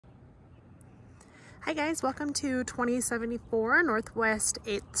Hi guys, welcome to 2074 Northwest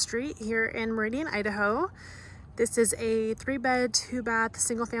 8th Street here in Meridian, Idaho. This is a 3-bed, 2-bath,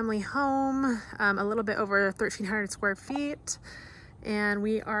 single-family home, a little bit over 1,300 square feet, and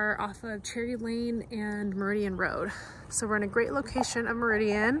we are off of Cherry Lane and Meridian Road. So we're in a great location of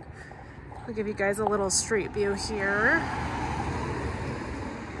Meridian. I'll give you guys a little street view here.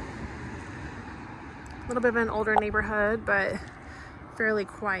 A little bit of an older neighborhood, but fairly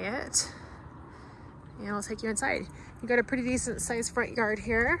quiet. And I'll take you inside. You got a pretty decent sized front yard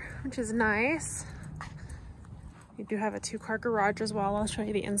here, which is nice. You do have a 2-car garage as well. I'll show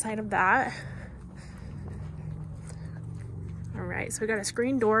you the inside of that. All right, so we got a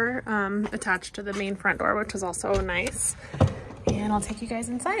screen door attached to the main front door, which is also nice. And I'll take you guys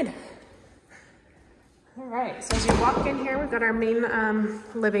inside. All right, so as you walk in here, we've got our main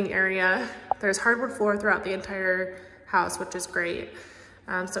living area. There's hardwood floor throughout the entire house, which is great.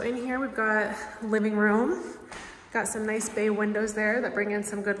 So in here we've got living room, got some nice bay windows there that bring in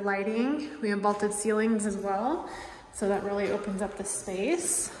some good lighting. We have vaulted ceilings as well, so that really opens up the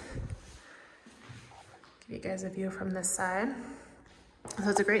space. Give you guys a view from this side. So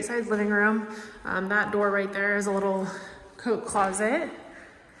it's a great sized living room. That door right there is a little coat closet.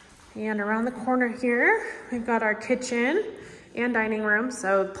 And around the corner here, we've got our kitchen and dining room,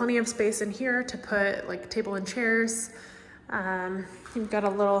 so plenty of space in here to put like a table and chairs. You've got a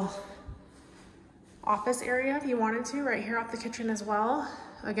little office area if you wanted to, right here off the kitchen as well.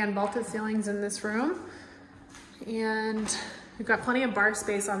 Again, vaulted ceilings in this room. And we've got plenty of bar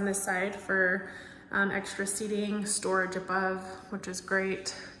space on this side for extra seating, storage above, which is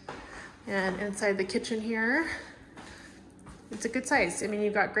great. And inside the kitchen here, it's a good size. I mean,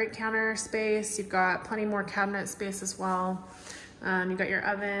 you've got great counter space. You've got plenty more cabinet space as well. You've got your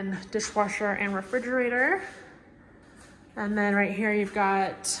oven, dishwasher, and refrigerator. And then right here you've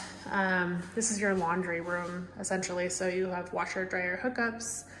got, this is your laundry room essentially. So you have washer dryer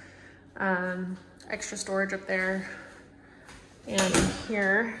hookups, extra storage up there. And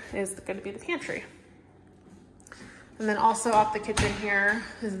here is going to be the pantry. And then also off the kitchen here,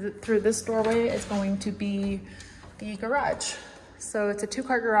 through this doorway is going to be the garage. So it's a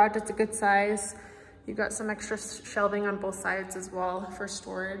 2-car garage, it's a good size. You've got some extra shelving on both sides as well for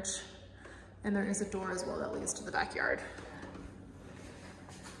storage. And there is a door as well that leads to the backyard.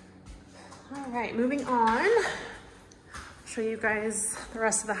 All right, moving on. I'll show you guys the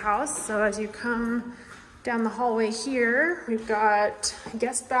rest of the house. So as you come down the hallway here, we've got a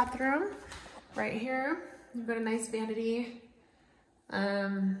guest bathroom right here. You've got a nice vanity,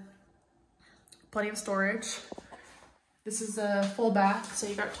 plenty of storage. This is a full bath, so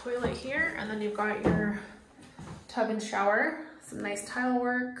you've got toilet here, and then you've got your tub and shower. Some nice tile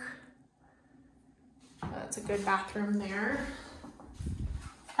work. That's a good bathroom there.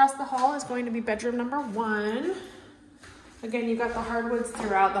 Across the hall is going to be bedroom number 1. Again, you've got the hardwoods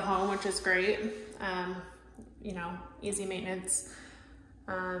throughout the home, which is great. You know, easy maintenance.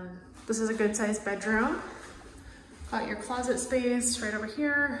 This is a good sized bedroom. Got your closet space right over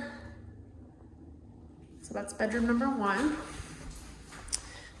here. So that's bedroom number 1.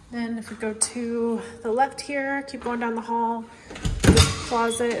 Then if we go to the left here, keep going down the hall, this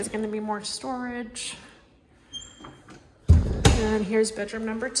closet is going to be more storage. And here's bedroom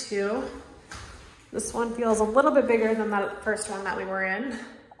number 2. This one feels a little bit bigger than that first one that we were in.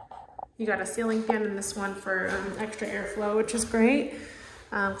 You got a ceiling fan in this one for extra airflow, which is great.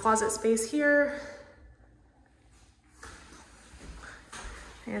 Closet space here.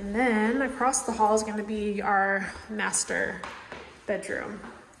 And then across the hall is going to be our master bedroom.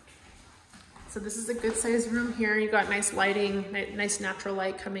 So this is a good sized room here. You've got nice lighting, nice natural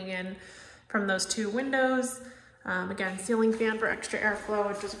light coming in from those 2 windows. Again, ceiling fan for extra airflow,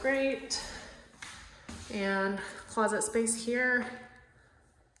 which is great. And closet space here.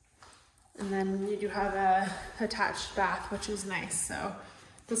 And then you do have a attached bath, which is nice. So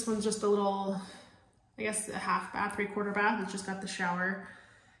this one's just a little, I guess a half bath, 3/4 bath. It's just got the shower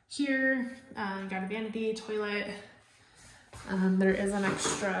here. You got a vanity, toilet. There is an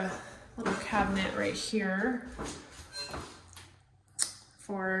extra little cabinet right here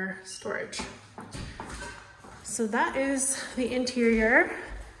for storage. So that is the interior.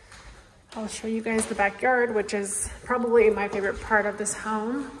 I'll show you guys the backyard, which is probably my favorite part of this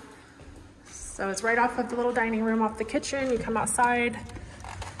home. So it's right off of the little dining room off the kitchen. You come outside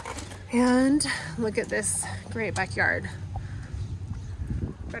and look at this great backyard.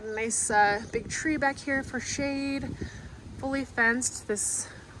 Got a nice big tree back here for shade, fully fenced. This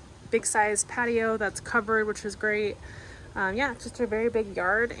big sized patio that's covered, which is great. Yeah, just a very big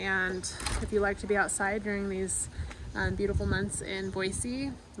yard, and if you like to be outside during these beautiful months in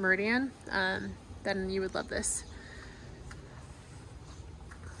Boise, Meridian, then you would love this.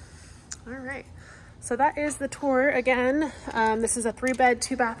 All right, so that is the tour again. This is a 3-bed,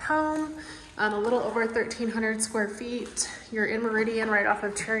 2-bath home, a little over 1,300 square feet. You're in Meridian, right off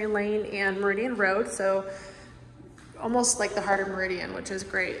of Cherry Lane and Meridian Road, so almost like the heart of Meridian, which is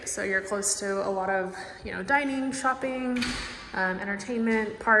great. So you're close to a lot of, you know, dining, shopping,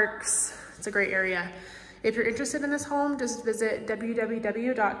 entertainment, parks. It's a great area. If you're interested in this home, just visit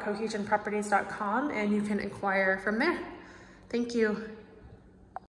www.cohesionproperties.com and you can inquire from there. Thank you.